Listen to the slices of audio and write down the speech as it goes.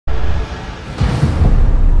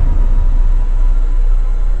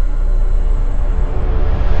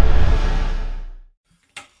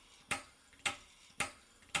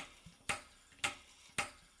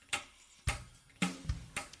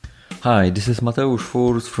Hi, this is Mateusz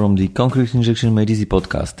Furs from the Concrete Injection Made Easy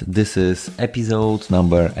podcast. This is episode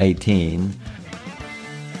number 18.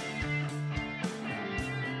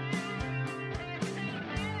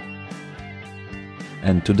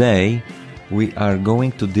 And today we are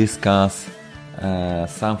going to discuss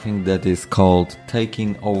something that is called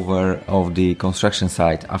taking over of the construction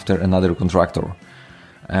site after another contractor.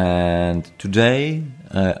 And today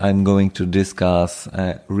I'm going to discuss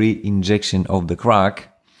re-injection of the crack,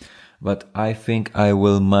 but I think I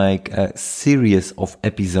will make a series of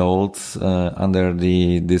episodes under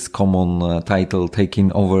this common title,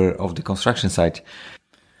 taking over of the construction site.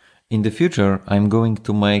 In the future, I'm going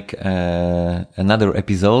to make another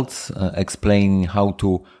episodes explaining how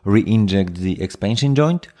to re-inject the expansion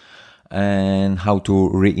joint and how to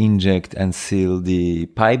re-inject and seal the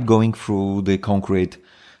pipe going through the concrete.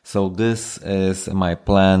 So this is my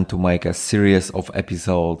plan to make a series of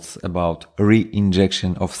episodes about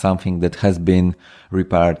re-injection of something that has been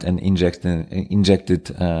repaired and injected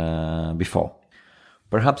before.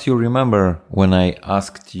 Perhaps you remember when I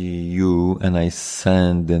asked you and I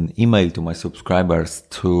sent an email to my subscribers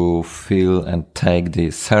to fill and take the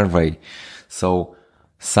survey. So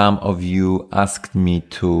some of you asked me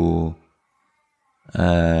to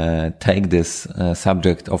take this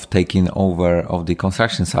subject of taking over of the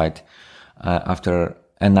construction site after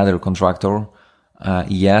another contractor.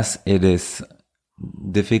 Yes, it is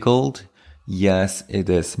difficult. Yes, it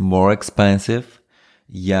is more expensive.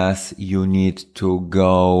 Yes, you need to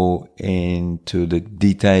go into the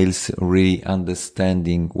details, really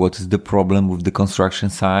understanding what is the problem with the construction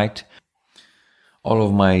site. All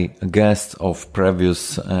of my guests of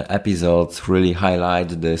previous episodes really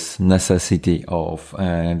highlight this necessity of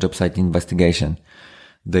job site investigation.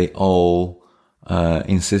 They all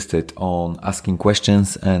insisted on asking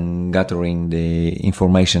questions and gathering the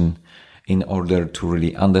information in order to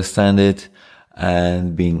really understand it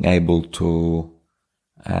and being able to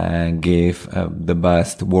give the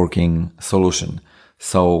best working solution.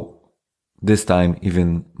 So this time,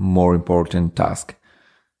 even more important task.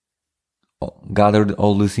 Gather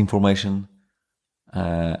all this information,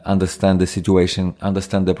 understand the situation,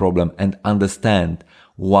 understand the problem, and understand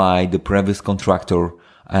why the previous contractor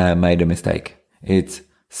made a mistake. It's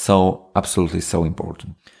absolutely so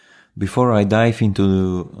important. Before I dive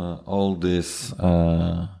into all these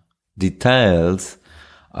details,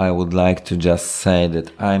 I would like to just say that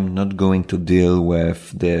I'm not going to deal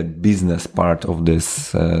with the business part of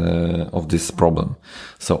this problem.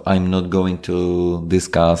 So I'm not going to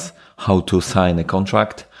discuss how to sign a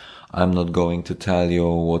contract. I'm not going to tell you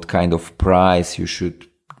what kind of price you should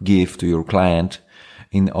give to your client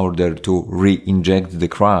in order to re-inject the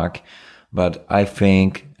crack. But I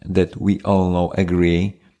think that we all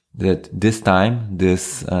agree that this time,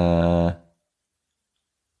 this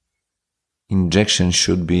injection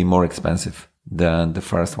should be more expensive than the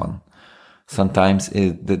first one. Sometimes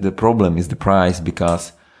the problem is the price,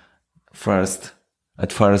 because at first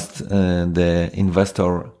the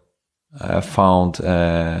investor found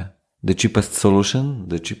the cheapest solution,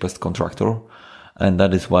 the cheapest contractor, and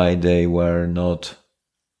that is why they were not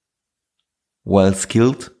well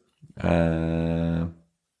skilled, and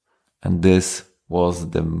this was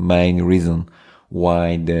the main reason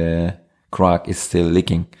why the crack is still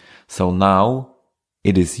leaking. So now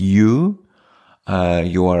it is you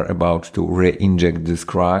are about to re-inject this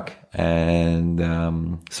crack,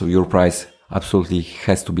 and so your price absolutely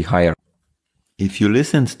has to be higher. If you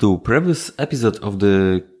listened to previous episode of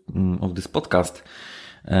this podcast,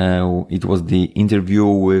 it was the interview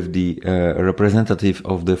with the representative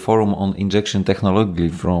of the Forum on Injection Technology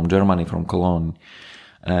from Germany, from Cologne.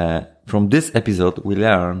 From this episode, we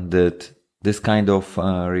learned that this kind of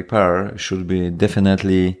repair should be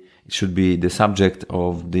the subject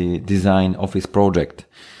of the design office project.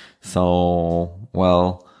 So,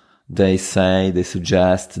 they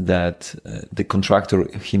suggest that the contractor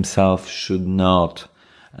himself should not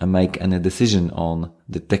make any decision on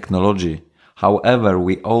the technology. However,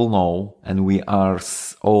 we all know, and we are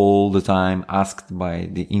all the time asked by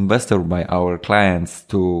the investor, by our clients,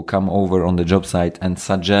 to come over on the job site and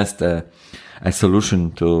suggest a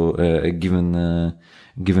solution to a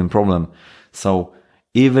given problem. So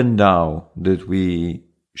even though that we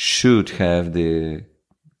should have the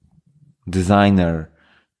designer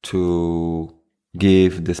to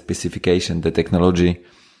give the specification, the technology,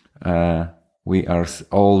 we are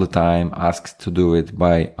all the time asked to do it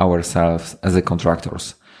by ourselves as a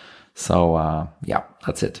contractors. So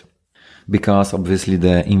that's it. Because obviously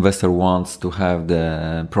the investor wants to have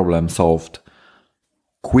the problem solved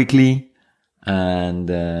quickly and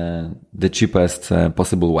the cheapest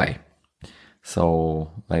possible way.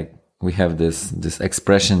 So we have this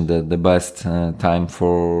expression that the best time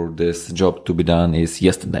for this job to be done is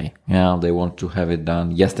yesterday. Yeah, they want to have it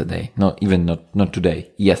done yesterday, not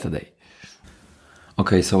today, yesterday.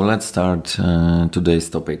 Okay, so let's start today's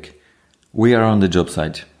topic. We are on the job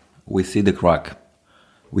site. We see the crack.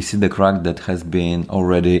 We see the crack that has been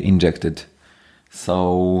already injected.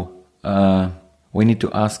 So we need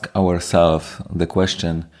to ask ourselves the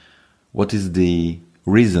question, what is the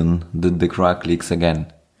reason that the crack leaks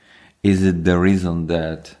again? Is it the reason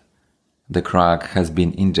that the crack has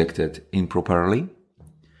been injected improperly?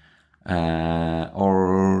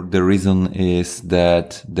 Or the reason is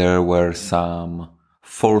that there were some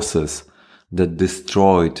forces that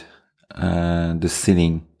destroyed the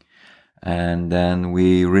ceiling, and then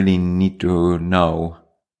we really need to know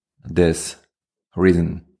this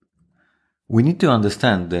reason. We need to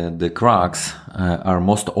understand that the cracks are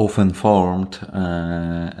most often formed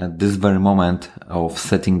at this very moment of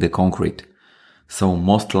setting the concrete. So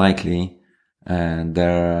most likely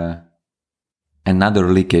there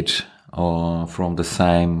another leakage from the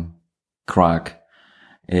same crack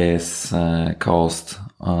is caused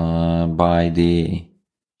by the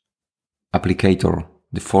applicator,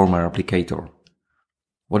 the former applicator.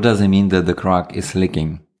 What does it mean that the crack is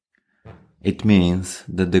leaking? It means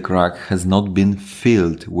that the crack has not been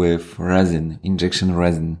filled with resin, injection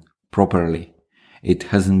resin, properly. It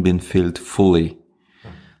hasn't been filled fully.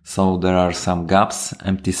 So there are some gaps,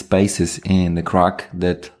 empty spaces in the crack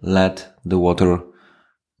that let the water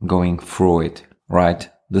going through it, right?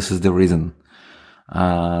 This is the reason.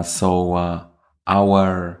 So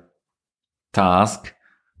our task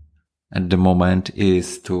at the moment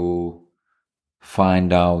is to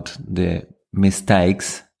find out the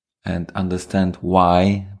mistakes and understand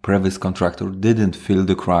why previous contractor didn't fill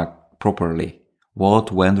the crack properly.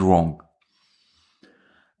 What went wrong?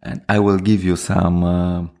 And I will give you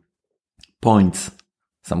some points,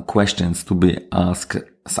 some questions to be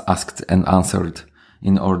asked and answered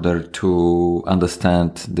in order to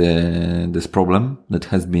understand this problem that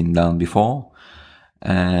has been done before.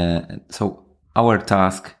 So our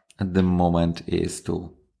task at the moment is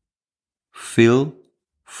to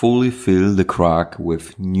fully fill the crack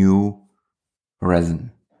with new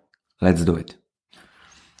resin. Let's do it.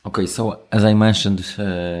 Okay, so as I mentioned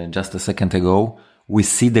just a second ago, we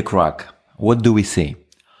see the crack. What do we see?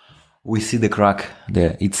 We see the crack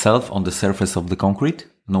itself on the surface of the concrete.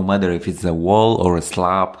 No matter if it's a wall or a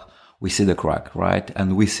slab, we see the crack, right?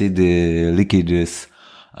 And we see the leakages.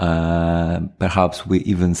 Perhaps we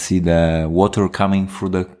even see the water coming through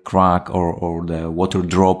the crack or the water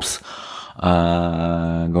drops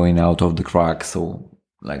going out of the crack. So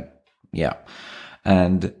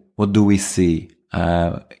and what do we see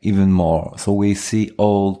even more? So we see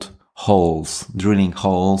old holes, drilling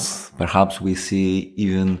holes. Perhaps we see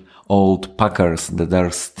even old packers that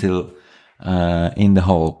are still in the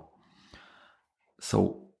hole.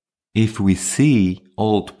 So if we see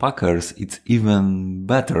old packers, it's even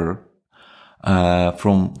better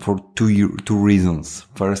for two reasons.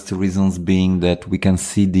 First reasons being that we can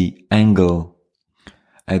see the angle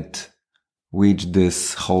at which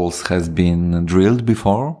this holes has been drilled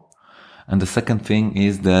before. And the second thing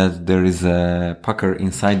is that there is a packer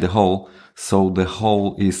inside the hole, so the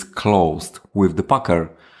hole is closed with the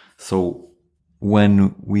packer. So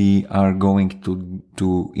when we are going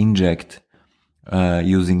to inject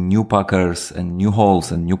using new packers and new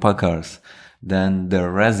holes and new packers, then the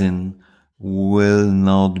resin will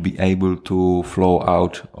not be able to flow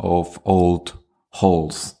out of old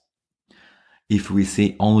holes. If we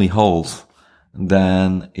see only holes,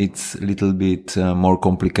 then it's a little bit more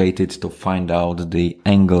complicated to find out the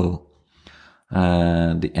angles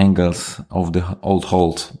of the old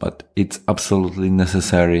holes, but it's absolutely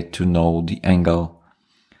necessary to know the angle.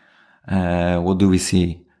 What do we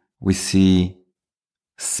see? We see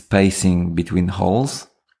spacing between holes,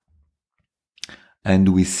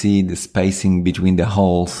 and we see the spacing between the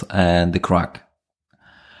holes and the crack.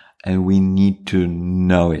 And we need to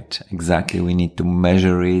know it exactly. We need to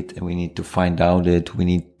measure it, and we need to find out it. We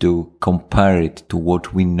need to compare it to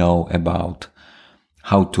what we know about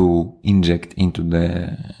how to inject into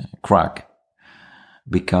the crack,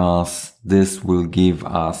 because this will give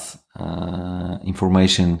us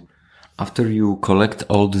information. After you collect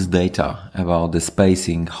all this data about the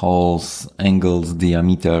spacing, holes, angles,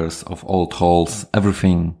 diameters of old holes,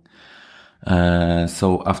 everything.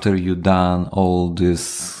 So after you done all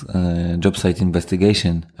this job site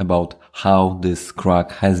investigation about how this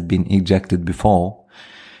crack has been injected before,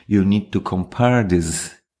 you need to compare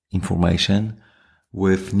this information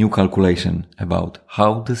with new calculation about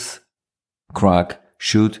how this crack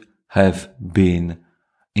should have been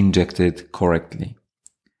injected correctly.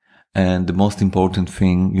 And the most important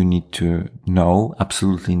thing you need to know,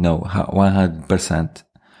 absolutely know, 100%,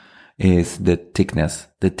 is the thickness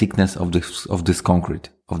of this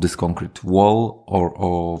concrete wall or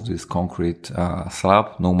of this concrete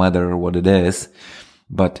slab, no matter what it is.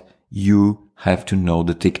 But you have to know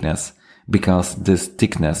the thickness, because this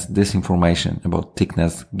information about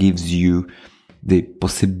thickness gives you the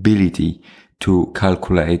possibility to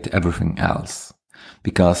calculate everything else,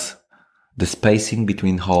 because the spacing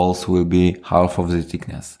between holes will be half of the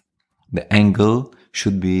thickness. The angle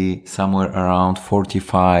should be somewhere around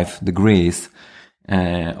 45 degrees.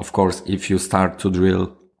 Of course, if you start to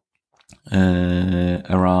drill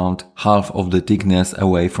around half of the thickness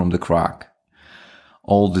away from the crack.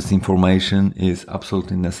 All this information is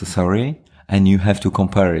absolutely necessary, and you have to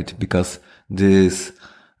compare it, because this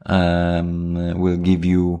will give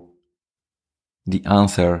you the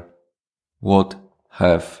answer what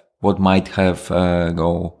might have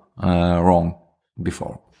go wrong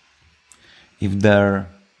before. If there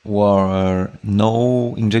were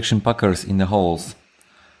no injection packers in the holes,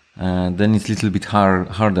 then it's a little bit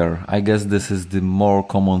harder. I guess this is the more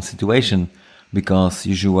common situation, because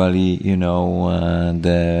usually,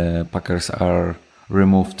 the packers are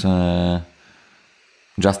removed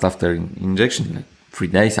just after injection, like 3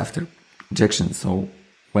 days after injection. So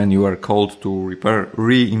when you are called to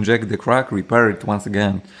re-inject the crack, repair it once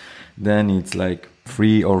again, then it's like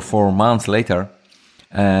 3 or 4 months later.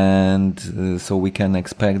 And so we can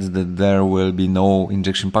expect that there will be no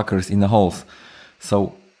injection packers in the holes.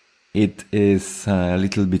 So it is a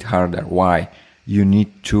little bit harder. Why? You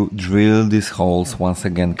need to drill these holes once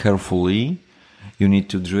again carefully. You need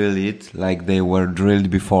to drill it like they were drilled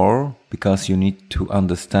before, because you need to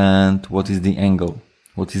understand what is the angle,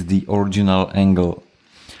 what is the original angle.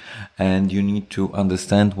 And you need to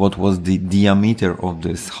understand what was the diameter of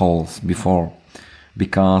these holes before,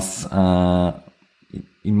 because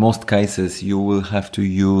in most cases you will have to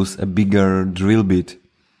use a bigger drill bit.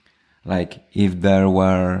 Like if there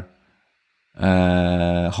were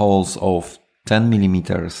holes of 10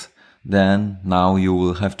 millimeters, then now you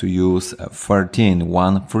will have to use 13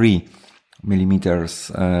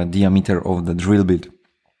 millimeters diameter of the drill bit.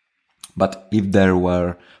 But if there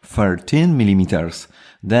were 13 millimeters,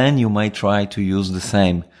 then you might try to use the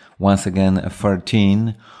same. Once again, a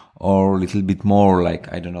 13 or a little bit more, like,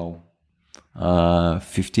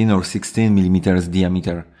 15 or 16 millimeters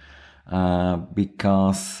diameter. And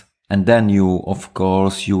then you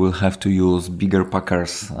will have to use bigger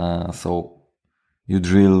packers. So you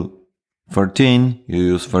drill 13, you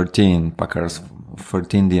use 13 packers,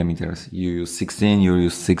 13 diameters. You use 16, you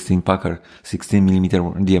use 16 millimeter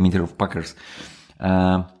diameter of packers.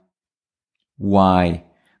 Why?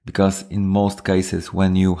 Because in most cases,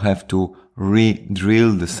 when you have to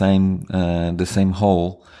re-drill the same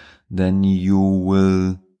hole, then you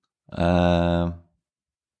will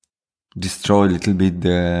destroy a little bit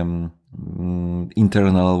the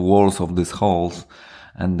internal walls of these holes,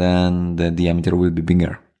 and then the diameter will be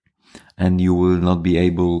bigger, and you will not be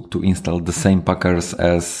able to install the same packers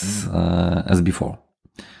as before.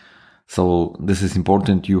 So this is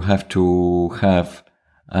important. You have to have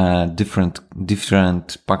different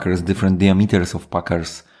packers, different diameters of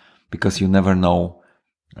packers, because you never know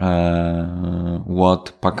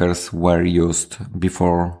what packers were used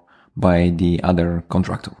before by the other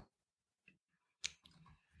contractor.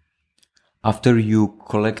 After you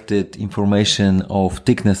collected information of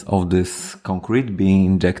thickness of this concrete being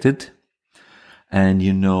injected, and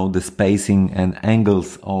you know the spacing and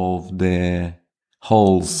angles of the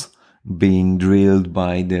holes being drilled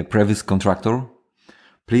by the previous contractor,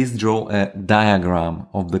 please draw a diagram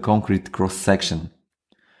of the concrete cross-section.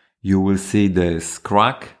 You will see this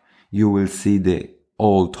crack, you will see the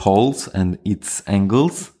old holes and its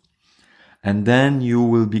angles, and then you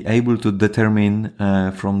will be able to determine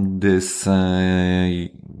from this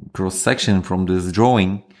cross-section, from this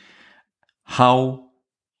drawing, how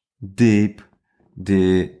deep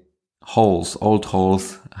the old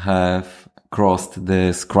holes have crossed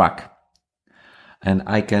this crack. And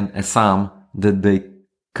I can assume that they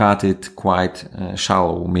cut it quite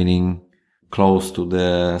shallow, meaning close to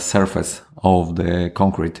the surface of the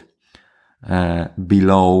concrete,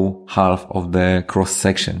 below half of the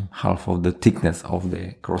cross-section, half of the thickness of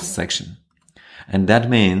the cross-section. And that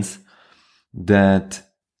means that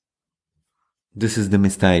this is the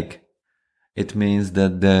mistake. It means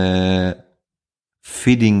that the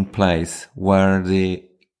feeding place where the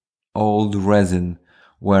old resin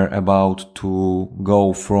were about to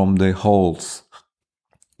go from the holes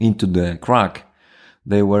into the crack,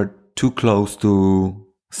 they were too close to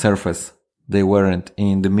surface. They weren't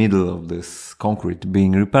in the middle of this concrete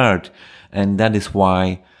being repaired. And that is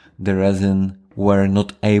why the resin were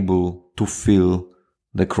not able to fill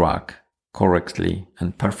the crack correctly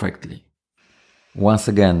and perfectly. Once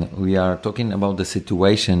again, we are talking about the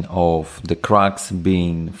situation of the cracks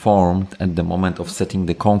being formed at the moment of setting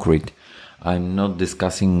the concrete. I'm not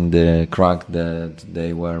discussing the crack that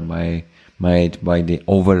they were made by the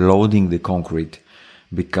overloading the concrete,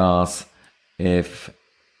 because if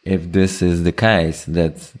this is the case,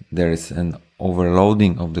 that there is an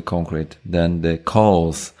overloading of the concrete, then the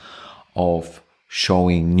cause of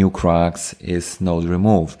showing new cracks is not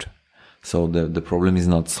removed. So the problem is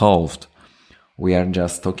not solved. We are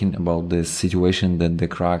just talking about the situation that the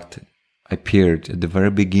crack appeared at the very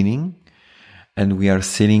beginning, and we are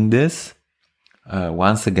sealing this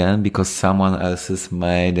once again because someone else has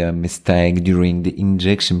made a mistake during the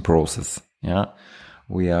injection process. Yeah,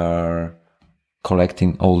 we are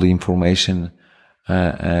collecting all the information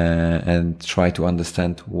and try to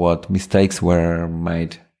understand what mistakes were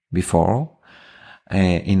made before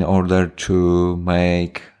in order to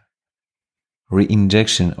make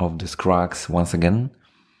re-injection of these cracks once again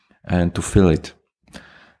and to fill it.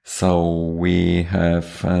 So we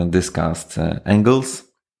have discussed angles,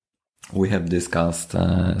 we have discussed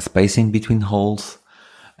spacing between holes,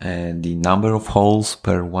 the number of holes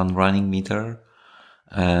per one running meter,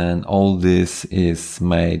 and all this is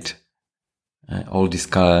made, all this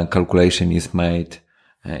calculation is made,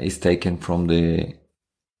 is taken from the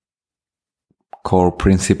core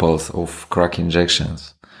principles of crack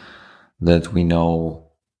injections. That we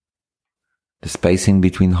know the spacing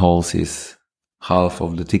between holes is half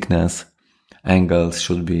of the thickness, angles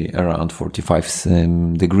should be around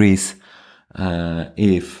 45 degrees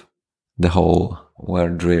if the hole were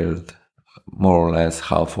drilled more or less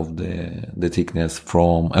half of the thickness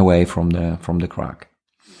away from the crack.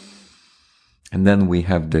 And then we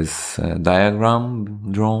have this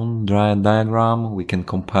drawn diagram. We can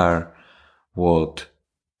compare what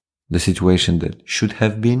the situation that should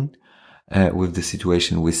have been with the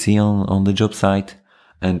situation we see on the job site.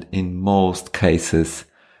 And in most cases,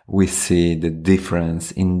 we see the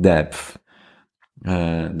difference in depth.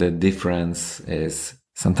 The difference is,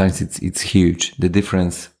 sometimes it's huge. The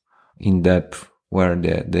difference in depth where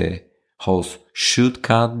the hose should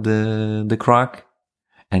cut the crack,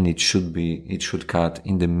 and it should cut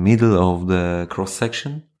in the middle of the cross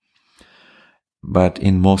section. But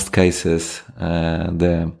in most cases,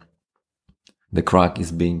 the crack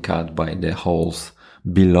is being cut by the holes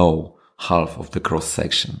below half of the cross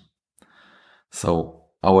section. So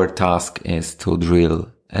our task is to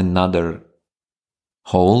drill another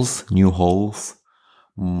new holes,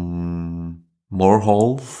 more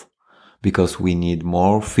holes, because we need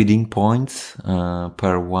more feeding points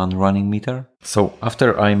per one running meter. So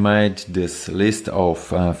after I made this list of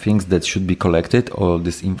things that should be collected, or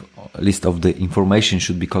this list of the information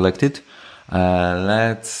should be collected,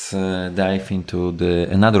 let's dive into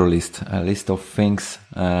another list. A list of things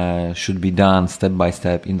should be done step by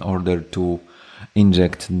step in order to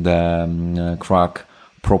inject the crack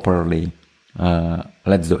properly.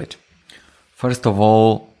 Let's do it. First of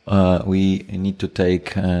all, we need to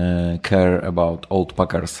take care about old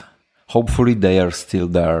packers. Hopefully they are still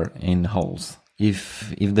there in holes.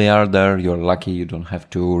 If they are there, you're lucky. You don't have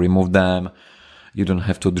to remove them. You don't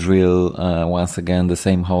have to drill once again the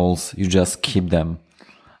same holes. You just keep them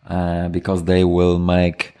because they will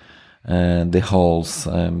make the holes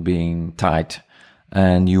being tight,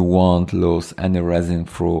 and you won't lose any resin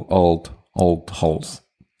through old holes.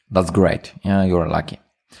 That's great. Yeah, you're lucky.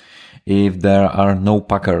 If there are no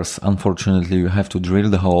packers, unfortunately, you have to drill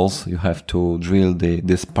the holes. You have to drill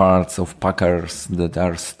these parts of packers that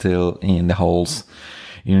are still in the holes.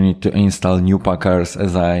 You need to install new packers,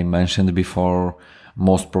 as I mentioned before,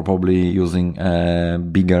 most probably using a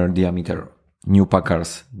bigger diameter. New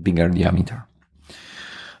packers, bigger diameter.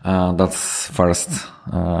 That's first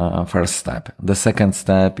step. The second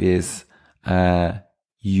step is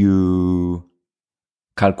you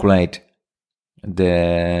calculate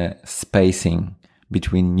the spacing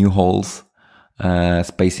between new holes,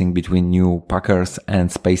 spacing between new packers,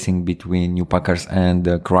 and spacing between new packers and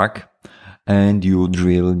the crack. And you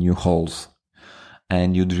drill new holes,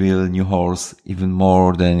 and you drill new holes even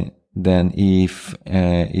more than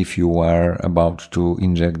if you were about to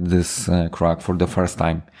inject this crack for the first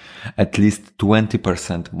time, at least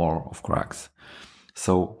 20% more of cracks.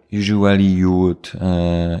 So usually you would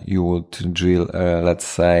drill let's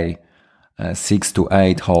say 6 to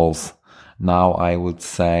 8 holes. Now I would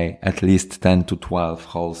say at least 10 to 12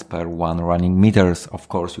 holes per one running meters. Of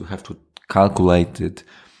course, you have to calculate it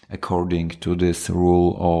according to this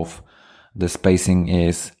rule of the spacing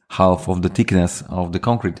is half of the thickness of the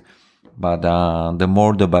concrete. But the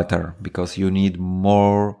more the better, because you need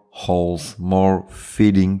more holes, more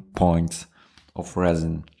feeding points of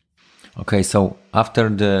resin. Okay, so after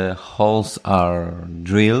the holes are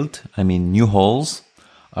drilled, new holes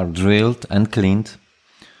are drilled and cleaned,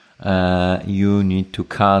 you need to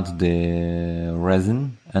cut the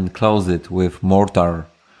resin and close it with mortar,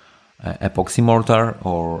 epoxy mortar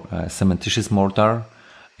or cementitious mortar,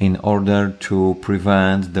 in order to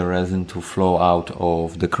prevent the resin to flow out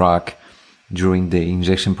of the crack during the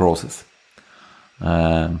injection process.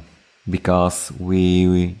 Because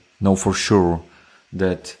we know for sure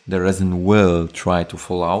that the resin will try to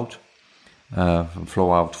flow out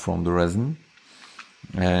from the resin,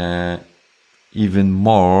 even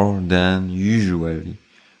more than usually,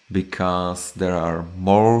 because there are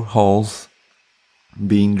more holes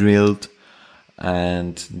being drilled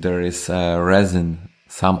and there is resin.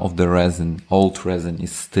 Some of the resin, old resin,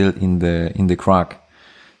 is still in the crack,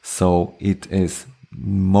 so it is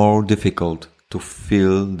more difficult to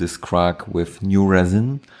fill this crack with new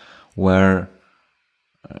resin, where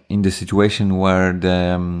in the situation where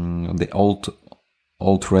the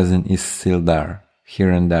old resin is still there,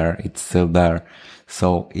 here and there, it's still there,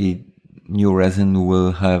 so new resin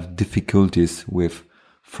will have difficulties with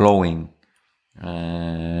flowing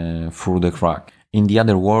through the crack. In the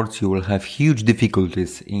other words, you will have huge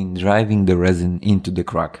difficulties in driving the resin into the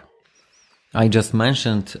crack. I just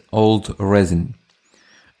mentioned old resin.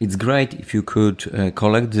 It's great if you could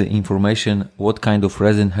collect the information what kind of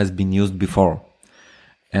resin has been used before.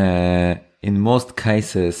 In most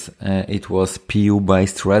cases, it was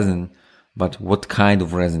PU-based resin, but what kind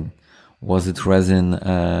of resin? Was it resin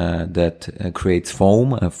that creates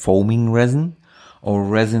foam, a foaming resin? Or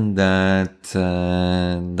resin that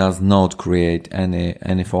does not create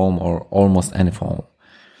any foam or almost any foam.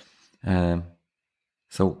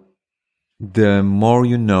 So the more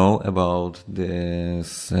you know about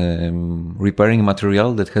this repairing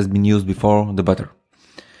material that has been used before, the better.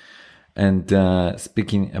 And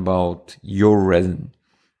speaking about your resin,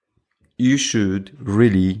 you should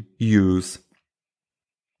really use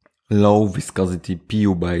low viscosity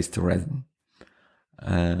PU-based resin.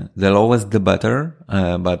 The lowest the better,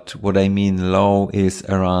 but what I mean low is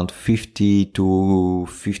around 50 to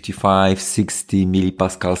 55, 60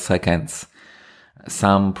 millipascal seconds.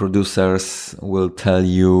 Some producers will tell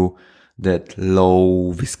you that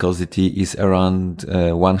low viscosity is around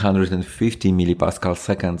 150 millipascal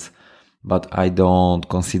seconds, but I don't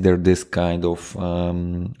consider this kind of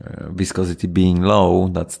viscosity being low.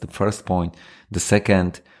 That's the first point. The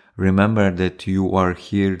second, remember that you are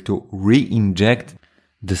here to re-inject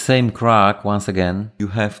the same crack once again. You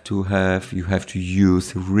have to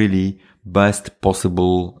use really best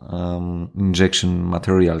possible injection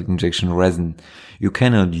material, injection resin. You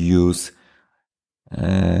cannot use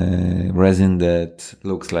resin that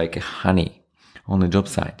looks like honey on a job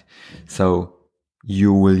site. So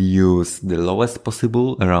you will use the lowest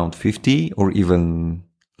possible, around 50 or even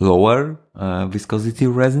lower viscosity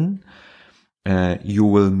resin. You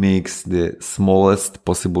will mix the smallest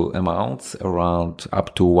possible amounts, around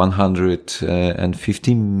up to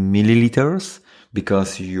 150 milliliters,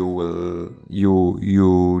 because you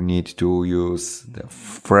need to use the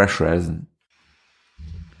fresh resin.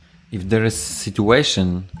 If there is a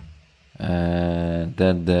situation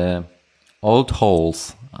that the old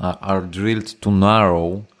holes are drilled too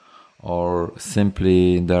narrow, or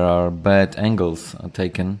simply there are bad angles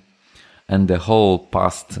taken, and the hole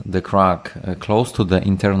past the crack close to the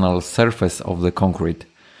internal surface of the concrete,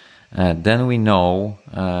 then we know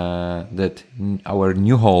that our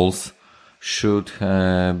new holes should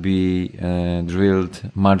be drilled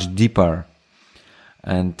much deeper.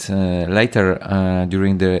 And later,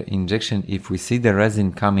 during the injection, if we see the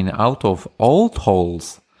resin coming out of old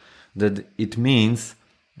holes, that it means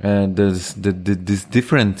there's this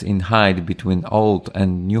difference in height between old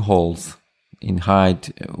and new holes. In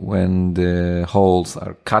height when the holes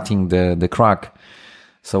are cutting the crack.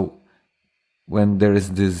 So when there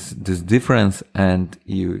is this difference and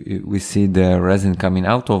we see the resin coming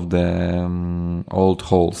out of the old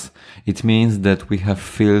holes, it means that we have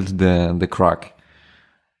filled the crack,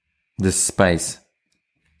 the space.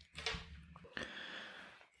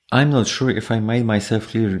 I'm not sure if I made myself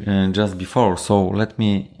clear just before, so let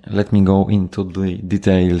me go into these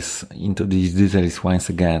details once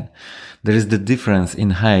again. There is the difference in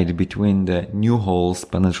height between the new hole's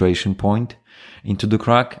penetration point into the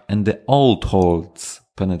crack and the old hole's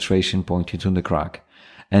penetration point into the crack.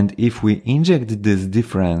 And if we inject this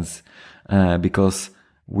difference because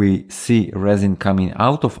we see resin coming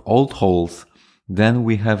out of old holes, then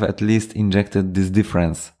we have at least injected this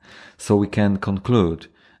difference. So we can conclude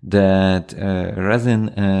that resin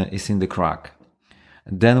is in the crack.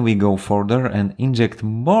 Then we go further and inject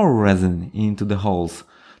more resin into the holes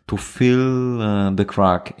to fill the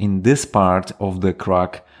crack in this part of the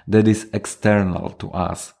crack that is external to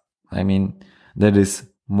us. I mean, that is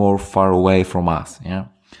more far away from us. Yeah.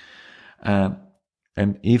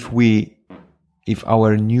 And if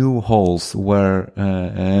our new holes were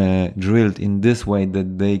drilled in this way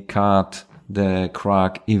that they cut the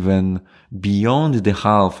crack even beyond the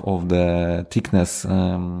half of the thickness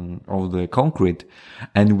of the concrete,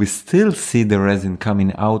 and we still see the resin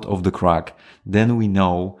coming out of the crack, then we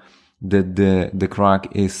know that the crack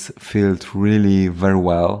is filled really very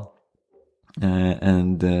well,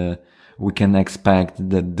 and we can expect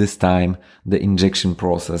that this time the injection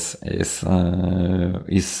process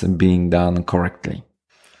is being done correctly.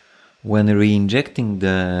 When re-injecting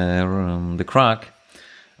the crack,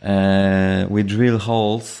 we drill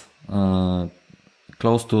holes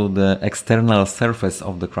close to the external surface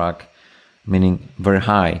of the crack, meaning very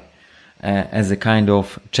high, as a kind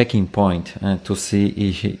of checking point to see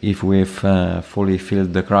if we've fully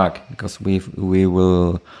filled the crack, because we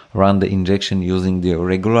will run the injection using the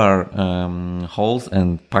regular holes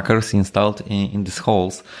and packers installed in these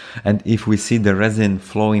holes. And if we see the resin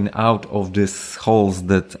flowing out of these holes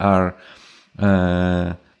that are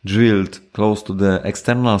drilled close to the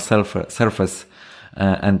external surface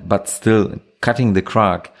but still cutting the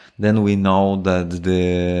crack, then we know that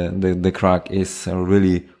the crack is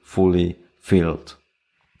really fully filled.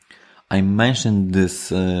 I mentioned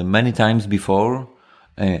this many times before,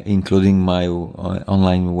 including my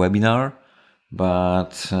online webinar,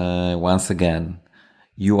 but once again,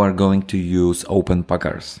 you are going to use open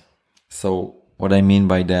packers. So what I mean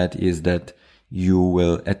by that is that you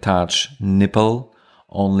will attach nipple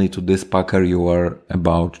only to this packer you are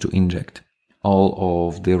about to inject. All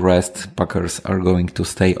of the rest packers are going to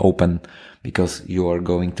stay open because you are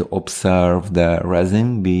going to observe the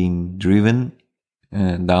resin being driven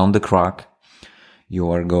down the crack.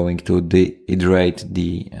 You are going to dehydrate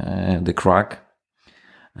the crack,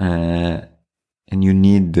 and you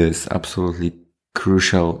need this absolutely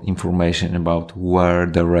crucial information about where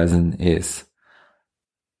the resin is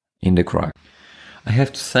in the crack. I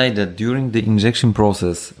have to say that during the injection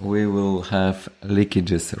process, we will have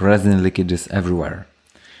leakages, resin leakages everywhere.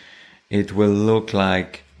 It will look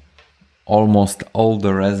like almost all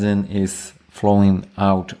the resin is flowing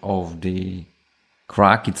out of the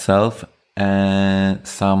crack itself, and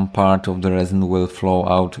some part of the resin will flow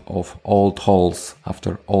out of old holes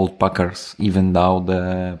after old packers, even though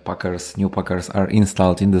the new packers are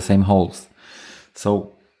installed in the same holes.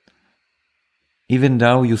 So even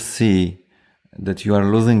though you see that you are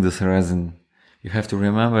losing this resin, you have to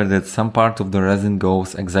remember that some part of the resin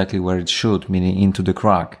goes exactly where it should, meaning into the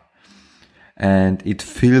crack, and it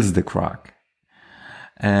fills the crack,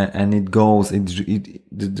 and it goes.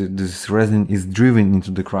 This resin is driven into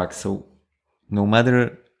the crack. So no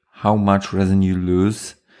matter how much resin you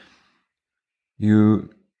lose, you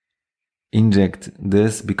inject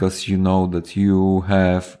this because you know that you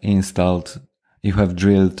have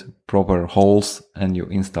drilled proper holes and you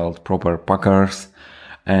installed proper packers,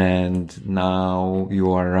 and now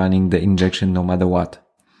you are running the injection no matter what.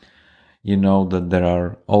 You know that there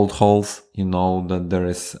are old holes, you know that there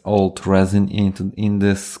is old resin in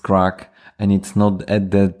this crack, and it's not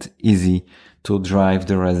that easy to drive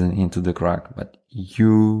the resin into the crack, but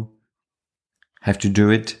you have to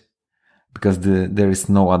do it because there is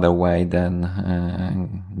no other way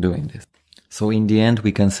than doing this. So in the end,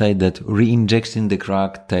 we can say that re-injecting the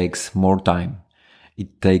crack takes more time.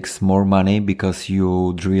 It takes more money because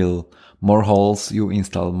you drill more holes, you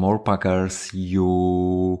install more packers,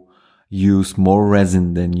 you use more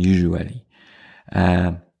resin than usually.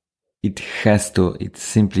 It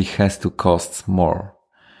simply has to cost more.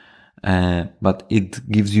 But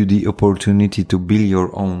it gives you the opportunity to build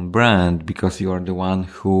your own brand because you are the one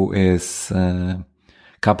who is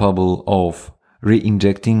capable of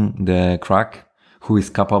re-injecting the crack, who is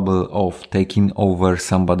capable of taking over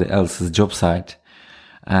somebody else's job site.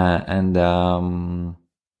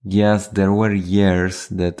 Yes, there were years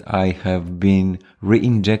that I have been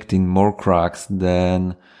re-injecting more cracks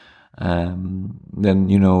than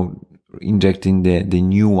injecting the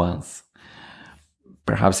new ones.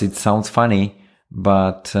 Perhaps it sounds funny,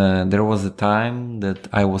 but there was a time that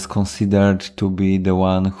I was considered to be the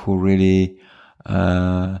one who really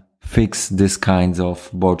fix these kinds of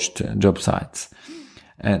botched job sites.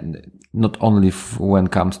 And not only when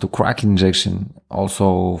it comes to crack injection,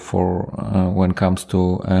 also for when it comes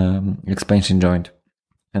to expansion joint.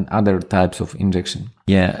 and other types of injection.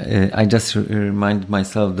 I just remind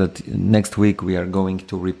myself that next week we are going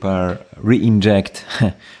to re-inject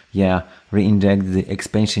the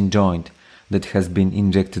expansion joint that has been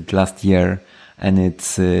injected last year, and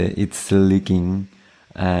it's leaking.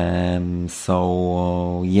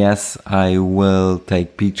 So yes, I will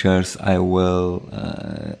take pictures. I will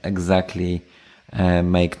exactly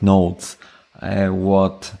make notes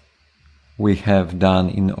what we have done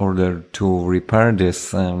in order to repair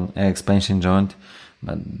this expansion joint.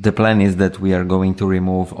 But the plan is that we are going to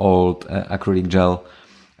remove old acrylic gel,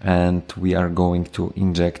 and we are going to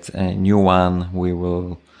inject a new one. We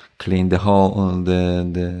will clean the whole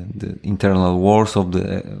the internal walls of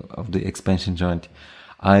the expansion joint.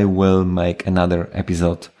 I will make another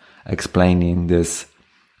episode explaining this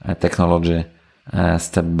technology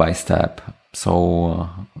step by step. So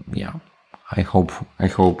I hope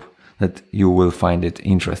that you will find it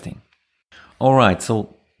interesting. All right,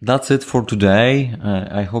 so that's it for today.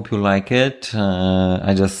 I hope you like it.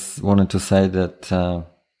 I just wanted to say that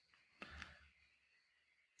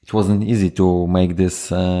it wasn't easy to make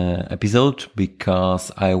this episode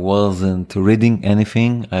because I wasn't reading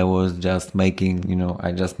anything. I was just making,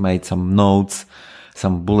 I just made some notes,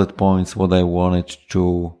 some bullet points, what I wanted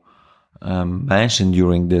to mention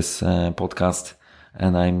during this podcast.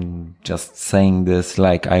 And I'm just saying this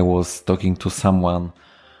like I was talking to someone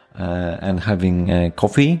and having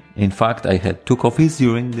coffee. In fact, I had 2 coffees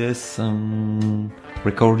during this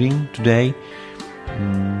recording today.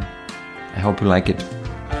 I hope you like it.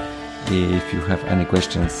 If you have any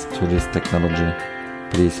questions to this technology,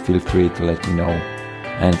 please feel free to let me know.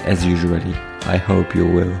 And as usually, I hope you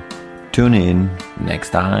will tune in next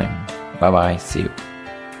time. Bye bye. See you.